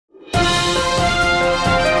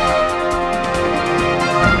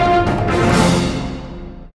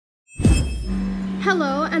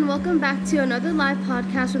welcome back to another live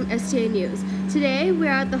podcast from STA News. Today, we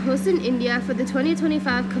are at the host in India for the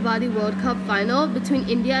 2025 Kabaddi World Cup final between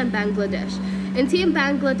India and Bangladesh. In Team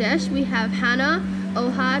Bangladesh, we have Hannah,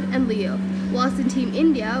 Ohad, and Leo. Whilst in Team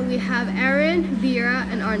India, we have Aaron, Veera,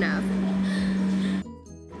 and Arnav.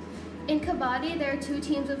 In Kabaddi, there are 2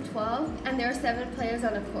 teams of 12, and there are 7 players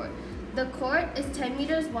on a court. The court is 10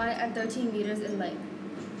 meters wide and 13 meters in length.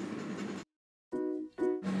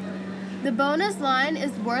 The bonus line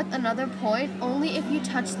is worth another point only if you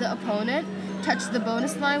touch the opponent, touch the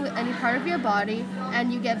bonus line with any part of your body,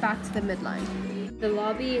 and you get back to the midline. The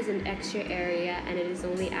lobby is an extra area and it is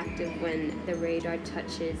only active when the radar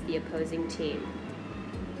touches the opposing team.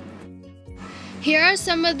 Here are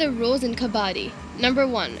some of the rules in Kabaddi. Number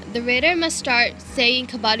 1. The raider must start saying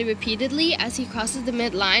Kabaddi repeatedly as he crosses the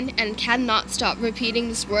midline and cannot stop repeating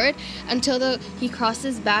this word until he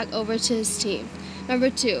crosses back over to his team.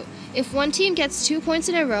 Number 2. If one team gets 2 points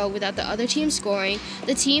in a row without the other team scoring,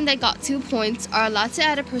 the team that got 2 points are allowed to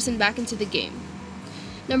add a person back into the game.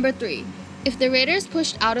 Number 3. If the raider is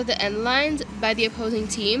pushed out of the end lines by the opposing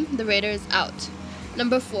team, the raider is out.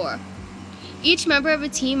 Number 4. Each member of a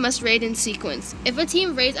team must raid in sequence. If a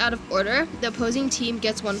team raids out of order, the opposing team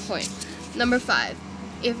gets 1 point. Number 5.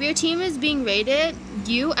 If your team is being raided,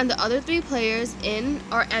 you and the other 3 players in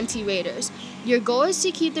are anti-raiders. Your goal is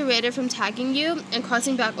to keep the raider from tagging you and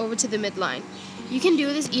crossing back over to the midline. You can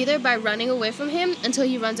do this either by running away from him until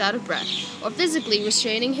he runs out of breath, or physically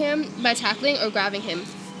restraining him by tackling or grabbing him.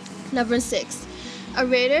 Number 6. A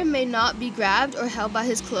raider may not be grabbed or held by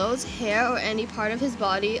his clothes, hair, or any part of his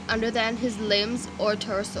body other than his limbs or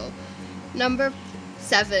torso. Number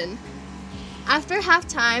 7. After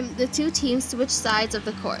halftime, the 2 teams switch sides of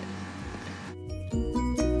the court.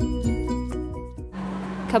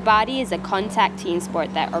 Kabaddi is a contact team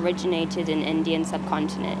sport that originated in Indian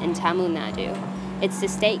subcontinent in Tamil Nadu. It's the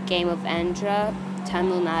state game of Andhra,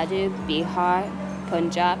 Tamil Nadu, Bihar,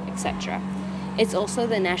 Punjab, etc. It's also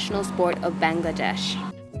the national sport of Bangladesh.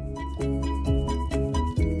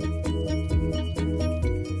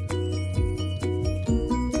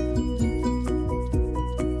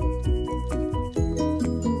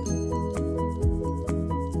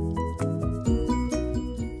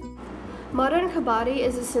 Modern Kabaddi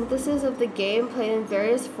is a synthesis of the game played in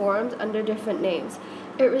various forms under different names.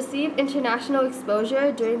 It received international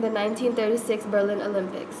exposure during the 1936 Berlin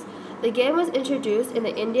Olympics. The game was introduced in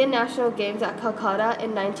the Indian National Games at Calcutta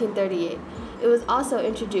in 1938. It was also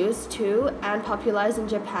introduced to and popularized in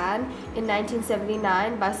Japan in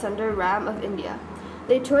 1979 by Sundar Ram of India.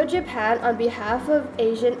 They toured Japan on behalf of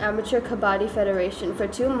Asian Amateur Kabaddi Federation for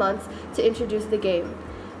 2 months to introduce the game.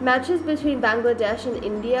 Matches between Bangladesh and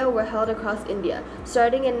India were held across India,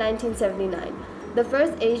 starting in 1979. The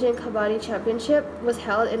first Asian Kabaddi Championship was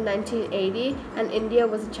held in 1980, and India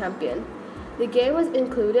was a champion. The game was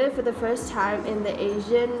included for the first time in the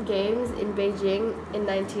Asian Games in Beijing in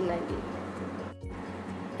 1990.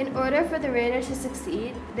 In order for the raider to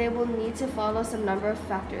succeed, they will need to follow some number of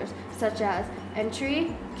factors, such as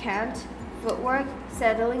entry, cant, footwork,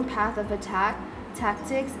 settling path of attack,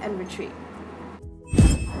 tactics, and retreat.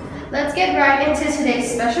 Let's get right into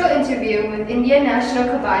today's special interview with Indian National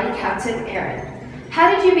Kabaddi captain Aaron.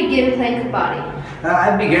 How did you begin playing Kabaddi?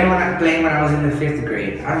 I began playing when I was in the 5th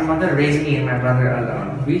grade. Our mother raised me and my brother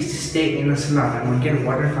alone. We used to stay in a slum and would get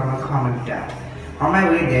water from a common tap. On my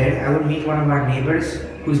way there, I would meet one of our neighbors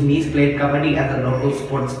whose niece played Kabaddi at the local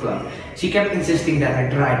sports club. She kept insisting that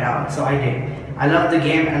I try it out, so I did. I loved the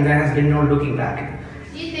game and there has been no looking back.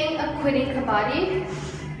 Do you think of quitting Kabaddi?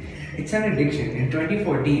 It's an addiction. In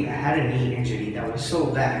 2014, I had a knee injury that was so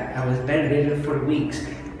bad, I was bedridden for weeks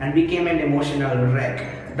and became an emotional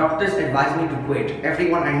wreck. Doctors advised me to quit.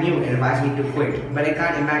 Everyone I knew advised me to quit, but I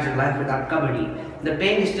can't imagine life without Kabaddi. The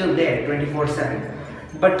pain is still there 24/7,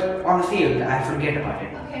 but on the field, I forget about it.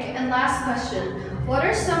 Okay, and last question. What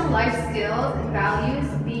are some life skills and values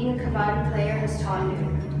being a Kabaddi player has taught you?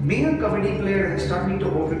 Being a Kabaddi player has taught me to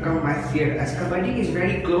overcome my fear, as Kabaddi is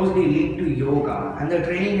very closely linked to yoga, and the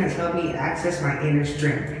training has helped me access my inner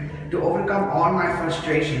strength to overcome all my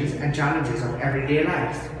frustrations and challenges of everyday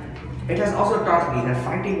life. It has also taught me that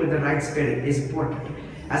fighting with the right spirit is important,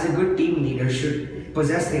 as a good team leader should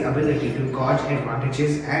possess the ability to gauge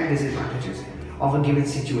advantages and disadvantages of a given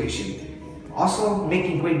situation. Also,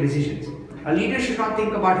 making quick decisions. A leader should not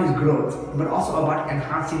think about his growth, but also about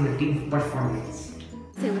enhancing the team's performance.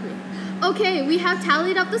 Okay, we have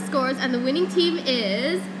tallied up the scores and the winning team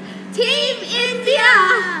is Team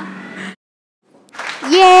India!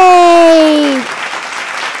 Yay!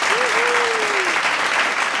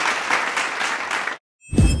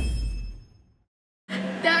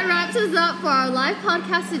 That wraps wraps us up for our live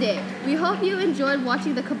podcast today. We hope you enjoyed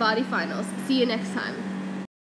watching the Kabaddi finals. See you next time.